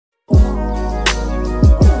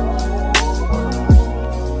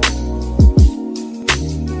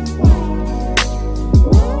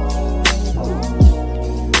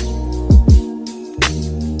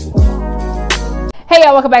Hey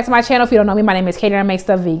y'all, welcome back to my channel. If you don't know me, my name is Katie and I make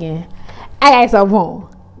stuff vegan. Hey, so boom.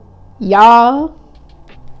 Y'all.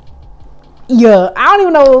 Yeah, I don't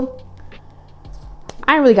even know.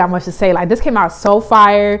 I ain't really got much to say. Like, this came out so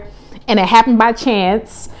fire and it happened by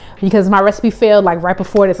chance because my recipe failed like right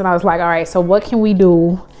before this, and I was like, all right, so what can we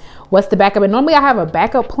do? What's the backup? And normally I have a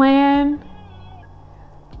backup plan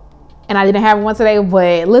and I didn't have one today,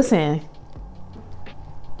 but listen.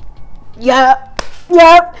 Yep.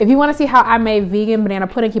 If you want to see how I made vegan banana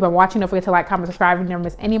pudding, keep on watching. Don't forget to like, comment, subscribe. You never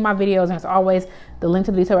miss any of my videos. And as always, the link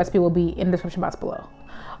to the detailed recipe will be in the description box below.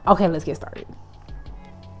 Okay, let's get started.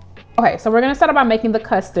 Okay, so we're gonna start out by making the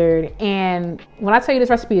custard. And when I tell you this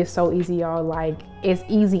recipe is so easy, y'all, like it's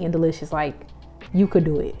easy and delicious. Like you could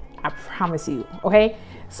do it, I promise you. Okay,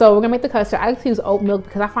 so we're gonna make the custard. I like to use oat milk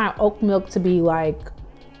because I find oat milk to be like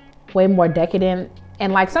way more decadent.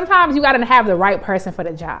 And like sometimes you gotta have the right person for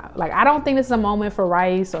the job. Like I don't think this is a moment for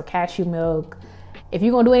rice or cashew milk. If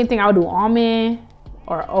you're gonna do anything, I would do almond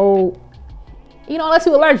or oat. You know, unless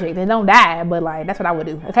you're allergic, then don't die. But like that's what I would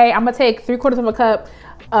do. Okay, I'm gonna take 3/4 of a cup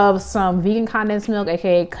of some vegan condensed milk,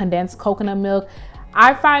 aka condensed coconut milk.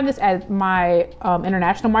 I find this at my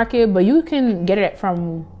international market, but you can get it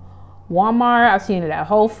from Walmart. I've seen it at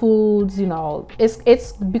Whole Foods. You know,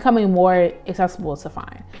 it's becoming more accessible to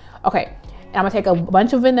find. Okay. And I'm gonna take a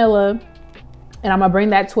bunch of vanilla and I'm gonna bring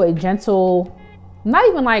that to a gentle, not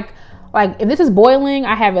even like if this is boiling,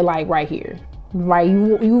 I have it like right here. Right,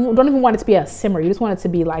 you don't even want it to be a simmer. You just want it to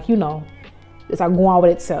be like, you know, it's like going on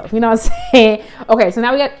with itself. You know what I'm saying? Okay, so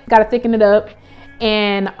now we gotta thicken it up.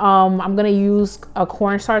 And I'm gonna use a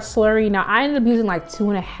cornstarch slurry. Now I ended up using like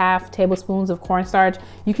 2.5 tablespoons of cornstarch.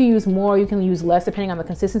 You can use more, you can use less depending on the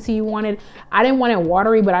consistency you wanted. I didn't want it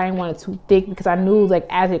watery, but I didn't want it too thick because I knew like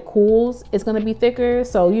as it cools, it's gonna be thicker.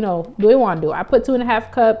 So, you know, do what you wanna do. I put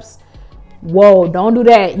 2.5 cups. Whoa, don't do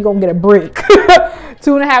that. You're gonna get a brick.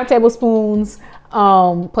 2.5 tablespoons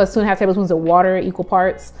plus 2.5 tablespoons of water, equal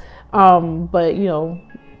parts. But you know,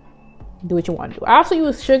 do what you want to do. I also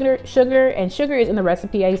use sugar, and sugar is in the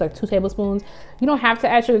recipe. I use like 2 tablespoons. You don't have to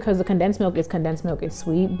add sugar because the condensed milk is condensed milk. It's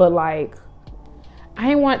sweet, but like I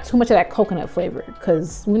didn't want too much of that coconut flavor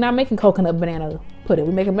because we're not making coconut banana pudding.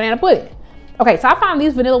 We're making banana pudding. Okay, so I found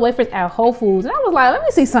these vanilla wafers at Whole Foods and I was like, let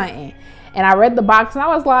me see something. And I read the box and I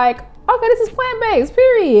was like, okay, this is plant-based,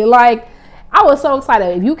 period. Like I was so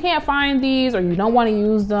excited. If you can't find these or you don't want to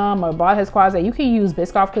use them or Boss Closet, you can use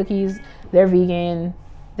Biscoff cookies. They're vegan.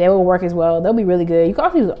 They will work as well. They'll be really good. You can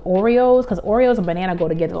also use Oreos because Oreos and banana go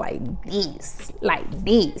together like these.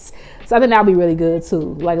 So I think that'll be really good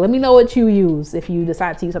too. Like, let me know what you use if you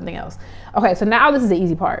decide to use something else. Okay, so now this is the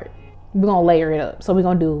easy part. We're gonna layer it up. So we're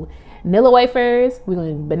gonna do vanilla wafers, we're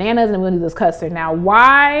gonna do bananas, and we're gonna do this custard. Now,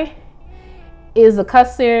 why is the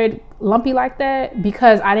custard lumpy like that?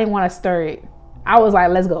 Because I didn't want to stir it. I was like,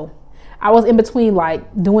 let's go. I was in between like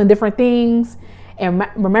doing different things. And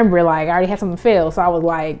remember, like I already had something fail, so I was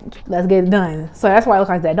like, let's get it done. So that's why it looks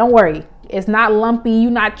like that. Don't worry, it's not lumpy.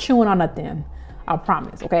 You're not chewing on nothing. I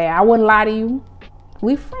promise. Okay, I wouldn't lie to you.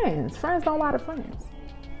 We friends. Friends don't lie to friends,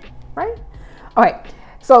 right? Okay,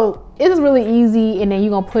 so it is really easy, and then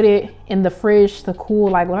you're gonna put it in the fridge to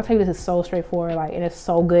cool. Like when I tell you, this is so straightforward. Like it is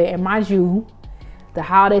so good. And mind you, the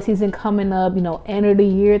holiday season coming up, you know, end of the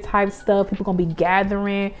year type stuff. People gonna be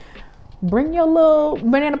gathering. Bring your little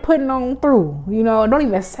banana pudding on through, you know, don't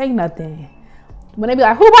even say nothing. When they be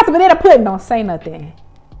like, who bought the banana pudding? Don't say nothing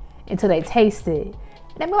until they taste it.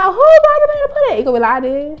 They be like, who bought the banana pudding? You gonna be like, I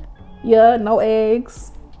did. Yeah, no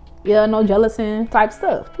eggs. Yeah, no gelatin type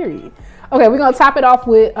stuff, period. Okay, we're gonna top it off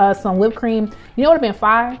with some whipped cream. You know what would have been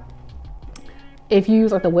fire? If you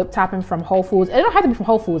use like the whipped topping from Whole Foods. It don't have to be from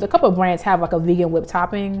Whole Foods. A couple of brands have like a vegan whipped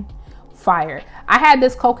topping. Fire. I had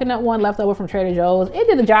this coconut one left over from Trader Joe's. It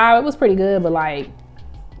did the job. It was pretty good, but like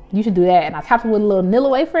you should do that. And I topped it with a little vanilla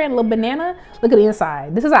wafer and a little banana. Look at the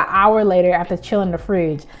inside. This is an hour later after chilling in the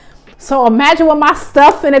fridge. So imagine what my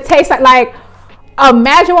stuff and it tastes like. Like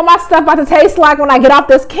imagine what my stuff about to taste like when I get off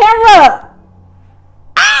this camera.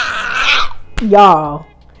 Y'all,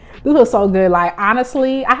 this was so good. Like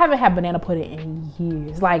honestly, I haven't had banana pudding in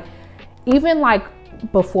years. Like even like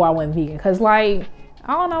before I went vegan, cause like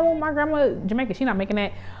I don't know, my grandma Jamaican, she not making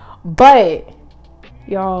that. But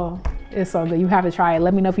y'all, it's so good. You have to try it.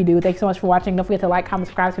 Let me know if you do. Thanks so much for watching. Don't forget to like, comment,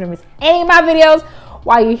 subscribe so you don't miss any of my videos.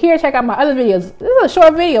 While you're here, check out my other videos. This is a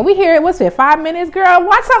short video. We here, what's it, 5 minutes, girl?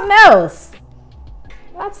 Watch something else.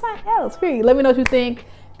 Watch something else, period. Let me know what you think.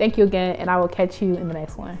 Thank you again, and I will catch you in the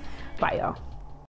next one. Bye, y'all.